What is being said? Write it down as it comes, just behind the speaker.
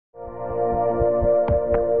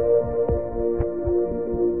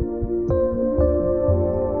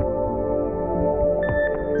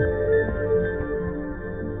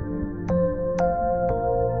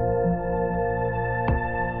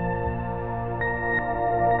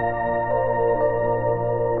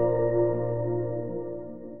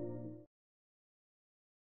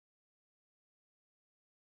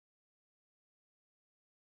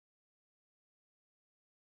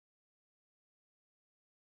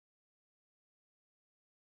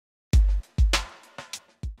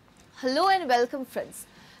Hello and welcome friends.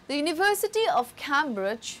 The University of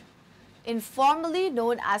Cambridge, informally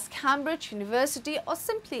known as Cambridge University or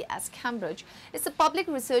simply as Cambridge, is a public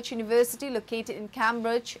research university located in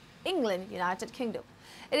Cambridge, England, United Kingdom.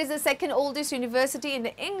 It is the second oldest university in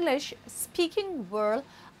the English-speaking world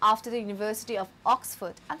after the University of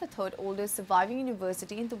Oxford and the third oldest surviving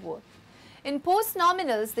university in the world. In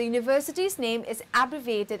post-nominals, the university's name is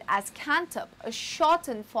abbreviated as CANTUP, a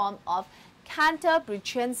shortened form of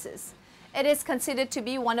Cantabrigiensis. It is considered to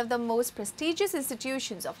be one of the most prestigious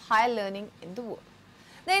institutions of higher learning in the world.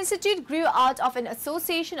 The institute grew out of an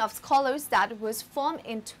association of scholars that was formed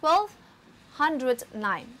in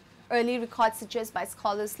 1209. Early records suggest by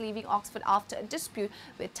scholars leaving Oxford after a dispute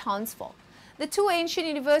with townsfolk. The two ancient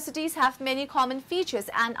universities have many common features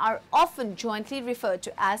and are often jointly referred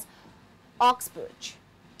to as Oxbridge.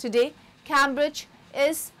 Today, Cambridge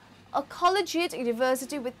is a collegiate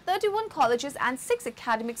university with 31 colleges and 6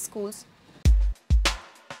 academic schools.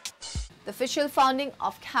 The official founding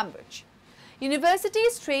of Cambridge. University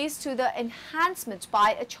is traced to the enhancement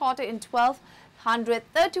by a charter in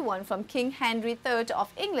 1231 from King Henry III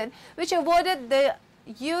of England, which awarded the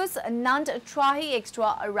Jus Nunt Trahi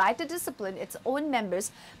Extra a right to discipline its own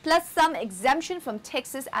members, plus some exemption from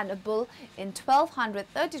taxes, and a bull in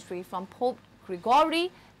 1233 from Pope Gregory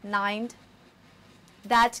IX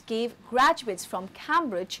that gave graduates from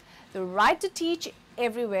Cambridge the right to teach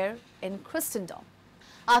everywhere in Christendom.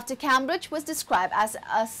 After Cambridge was described as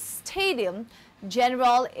a stadium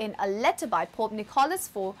general in a letter by Pope Nicholas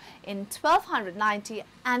IV in 1290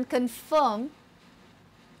 and confirmed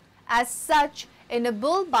as such in a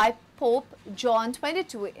bull by Pope John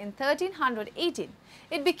XXII in 1318,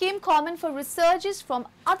 it became common for researchers from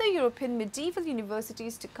other European medieval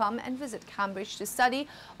universities to come and visit Cambridge to study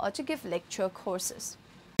or to give lecture courses.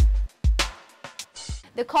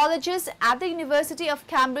 The colleges at the University of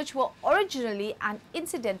Cambridge were originally an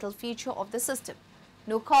incidental feature of the system.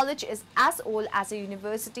 No college is as old as the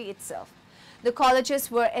university itself. The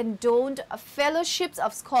colleges were endowed fellowships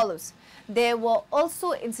of scholars. There were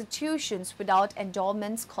also institutions without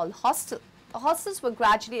endowments called hostels. The hostels were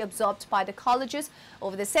gradually absorbed by the colleges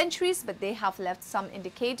over the centuries, but they have left some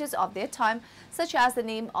indicators of their time, such as the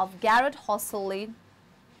name of Garrett Hostel Lane.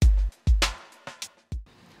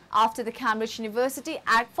 After the Cambridge University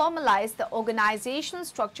Act formalized the organizational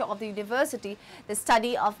structure of the university, the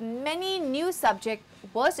study of many new subjects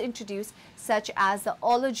was introduced, such as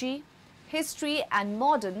zoology, history, and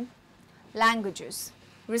modern languages.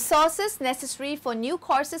 Resources necessary for new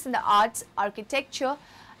courses in the arts, architecture,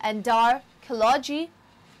 and archaeology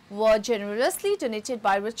were generously donated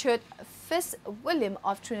by Richard Fitzwilliam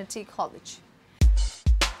of Trinity College.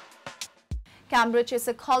 Cambridge is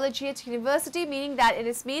a collegiate university, meaning that it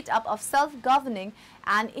is made up of self-governing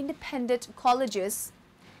and independent colleges,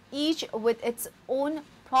 each with its own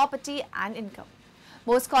property and income.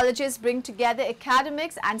 Most colleges bring together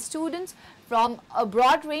academics and students from a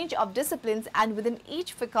broad range of disciplines, and within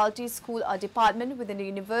each faculty, school, or department within the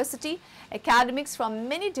university, academics from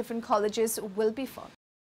many different colleges will be found.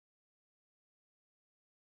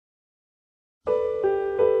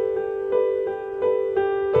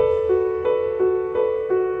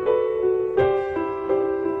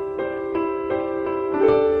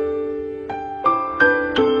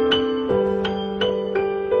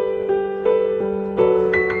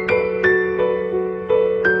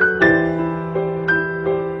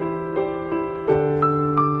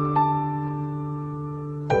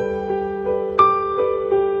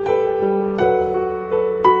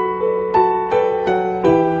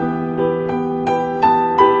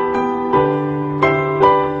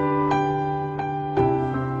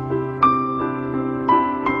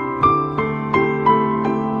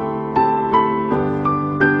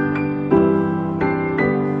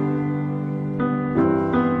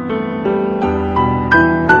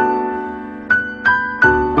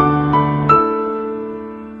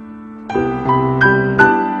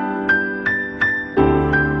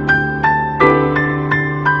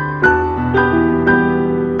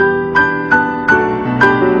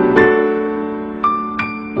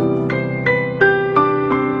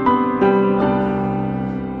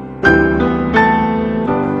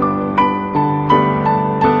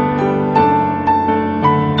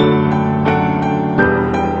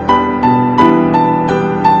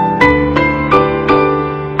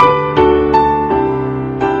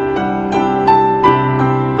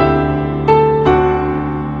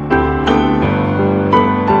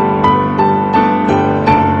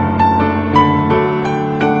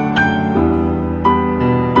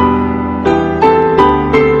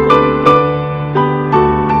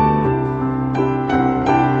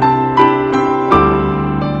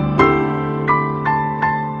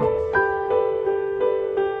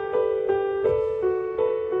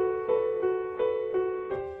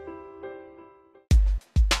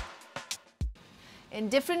 In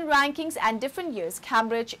different rankings and different years,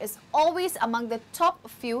 Cambridge is always among the top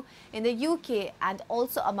few in the UK and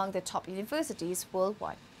also among the top universities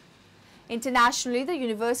worldwide. Internationally, the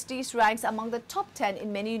university ranks among the top 10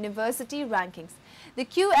 in many university rankings. The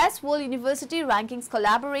QS World University Rankings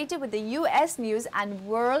collaborated with the US News and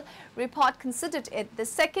World Report, considered it the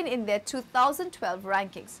second in their 2012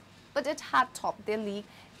 rankings, but it had topped their league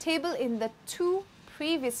table in the 2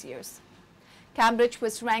 previous years. Cambridge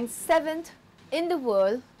was ranked 7th in the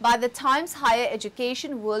world by the Times Higher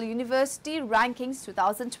Education World University Rankings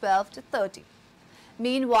 2012-30.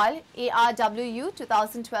 Meanwhile, ARWU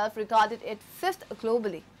 2012 regarded it 5th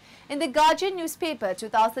globally. In the Guardian newspaper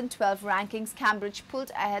 2012 rankings, Cambridge pulled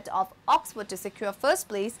ahead of Oxford to secure first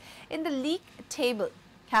place in the league table.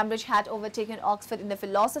 Cambridge had overtaken Oxford in the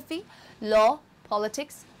philosophy, law,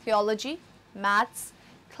 politics, theology, maths,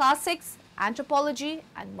 classics, anthropology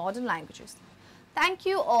and modern languages. Thank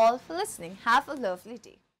you all for listening. Have a lovely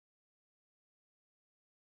day.